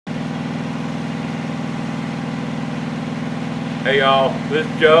Hey y'all, this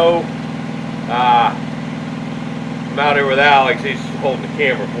is Joe. I'm out here with Alex. He's holding the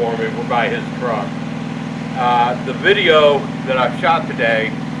camera for me. We're by his truck. The video that I've shot today,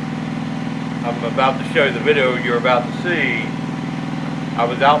 I'm about to show you the video you're about to see. I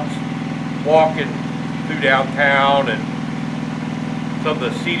was out walking through downtown and some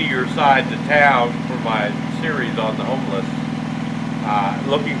of the seedier sides of town for my series on the homeless,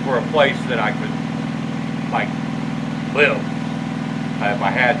 looking for a place that I could like live. If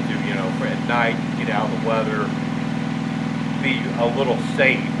I had to, you know, for at night, get out of the weather, be a little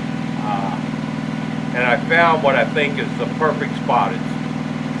safe. And I found what I think is the perfect spot.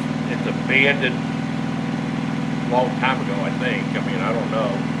 It's abandoned a long time ago, I think. I mean, I don't know.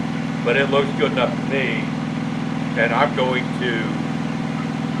 But it looks good enough to me. And I'm going to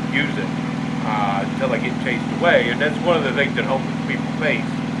use it until I get chased away. And that's one of the things that homeless people face.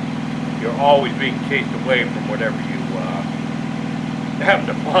 You're always being chased away from whatever you have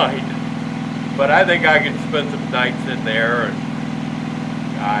to find. But I think I can spend some nights in there, and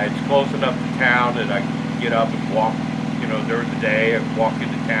it's close enough to town that I can get up and walk, you know, during the day and walk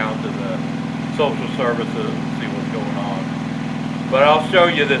into town to the social services and see what's going on. But I'll show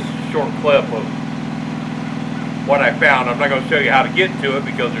you this short clip of what I found. I'm not going to show you how to get to it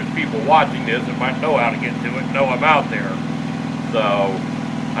because there's people watching this that might know how to get to it, know I'm out there. So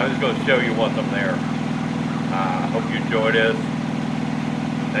I'm just going to show you once I'm there. Hope you enjoyed this.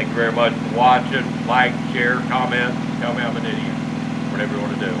 Thank you very much for watching. Like, share, comment, tell me I'm an idiot. Whatever you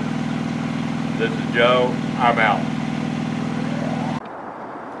want to do. This is Joe. I'm out.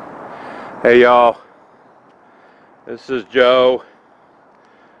 Hey y'all. This is Joe.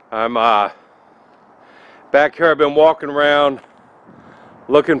 I'm back here. I've been walking around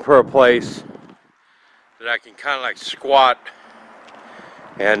looking for a place that I can kind of like squat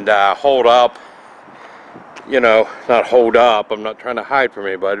and hold up. You know, not hold up. I'm not trying to hide from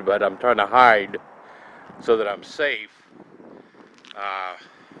anybody, but I'm trying to hide so that I'm safe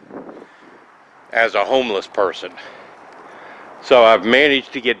as a homeless person. So I've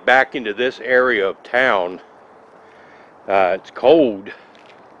managed to get back into this area of town. It's cold,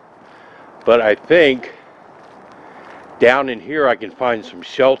 but I think down in here I can find some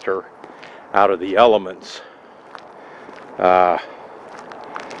shelter out of the elements. I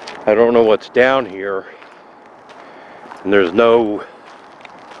don't know what's down here. And there's no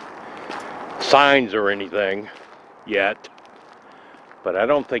signs or anything yet, but I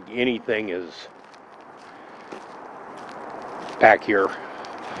don't think anything is back here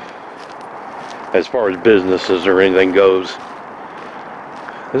as far as businesses or anything goes.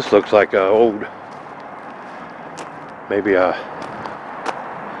 This looks like a maybe a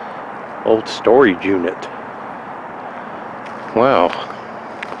old storage unit. Wow.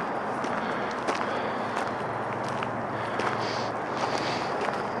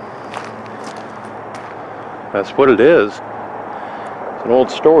 That's what it is. It's an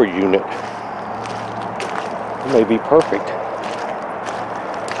old storage unit. It may be perfect.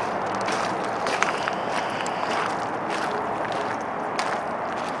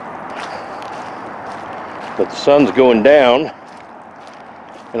 But the sun's going down,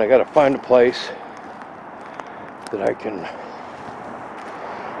 and I gotta find a place that I can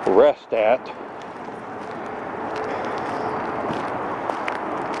rest at.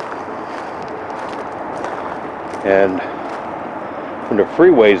 And from the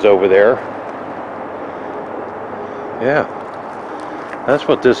freeways over there, yeah, that's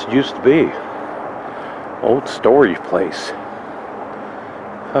what this used to be. Old storage place.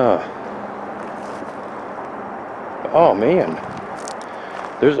 Huh. Oh man,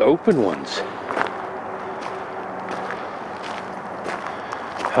 there's open ones.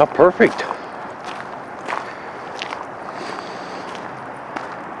 How perfect.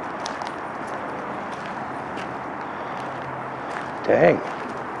 Dang.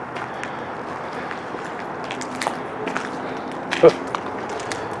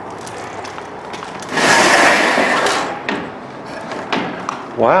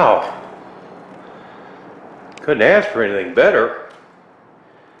 Wow. Couldn't ask for anything better.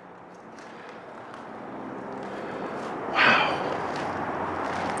 Wow.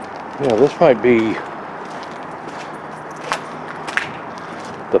 Yeah, this might be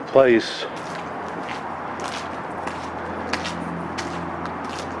the place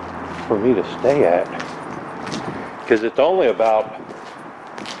for me to stay at, because it's only about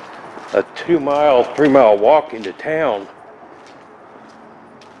a 3-mile walk into town.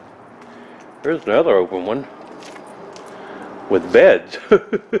 There's another open one with beds.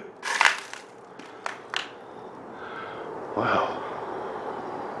 Wow.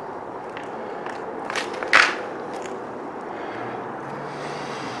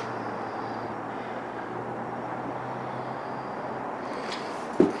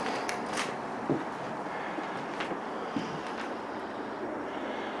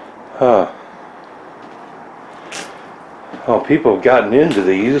 Huh. Oh, people have gotten into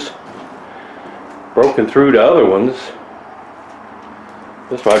these, broken through to other ones.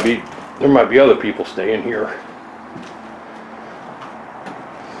 There might be other people staying here.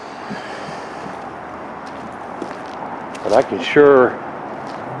 But I can sure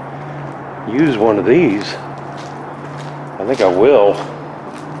use one of these. I think I will.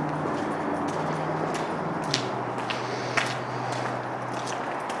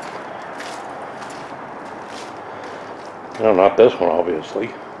 No, not this one, obviously.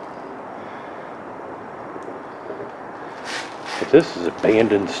 But this is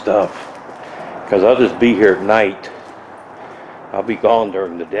abandoned stuff. Because I'll just be here at night. I'll be gone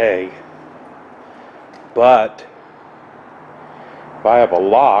during the day. But if I have a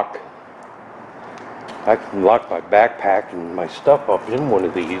lock, I can lock my backpack and my stuff up in one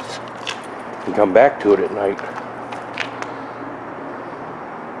of these and come back to it at night.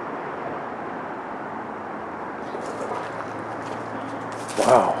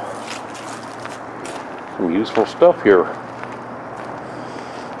 Wow. Some useful stuff here.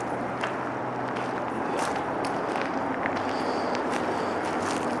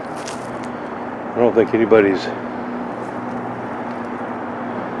 I don't think anybody's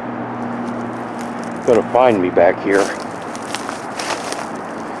gonna find me back here.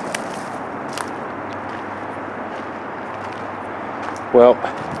 Well,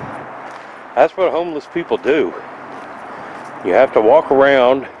 that's what homeless people do. You have to walk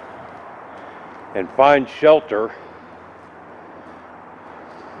around and find shelter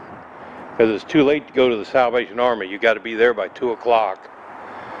because it's too late to go to the Salvation Army. You got to be there by 2 o'clock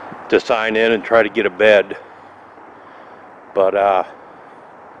to sign in and try to get a bed. But I'm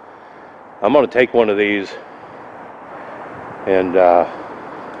going to take one of these and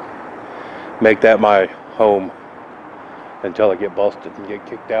make that my home until I get busted and get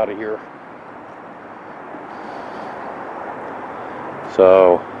kicked out of here.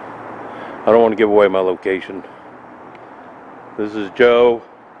 So I don't want to give away my location. This is Joe.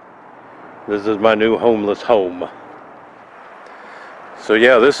 This is my new homeless home. So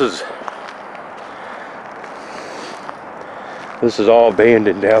yeah, this is all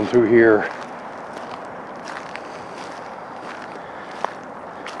abandoned down through here.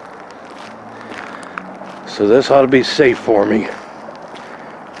 So this ought to be safe for me.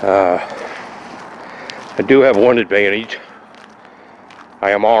 I do have one advantage. I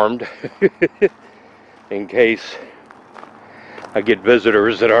am armed in case I get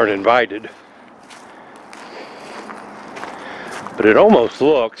visitors that aren't invited. But it almost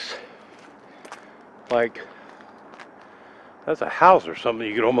looks like that's a house or something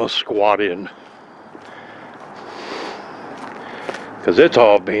you could almost squat in. Because it's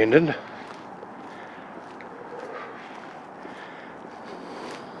all abandoned.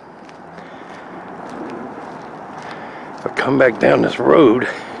 If I come back down this road,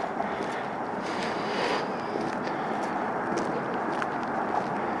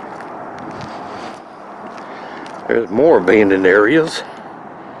 there's more abandoned areas.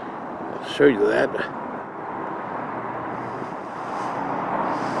 I'll show you that.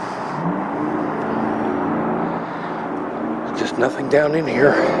 Just nothing down in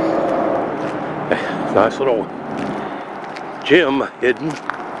here. Nice little gym hidden.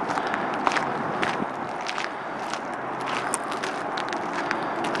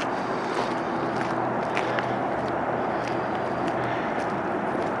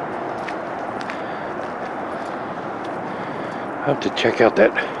 I'll have to check out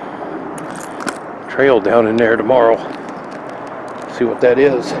that trail down in there tomorrow. See what that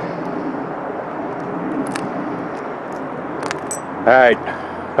is. Alright,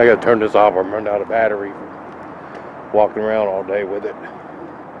 I gotta turn this off. I'm running out of battery. Walking around all day with it.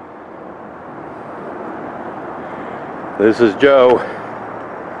 This is Joe.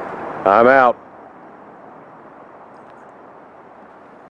 I'm out.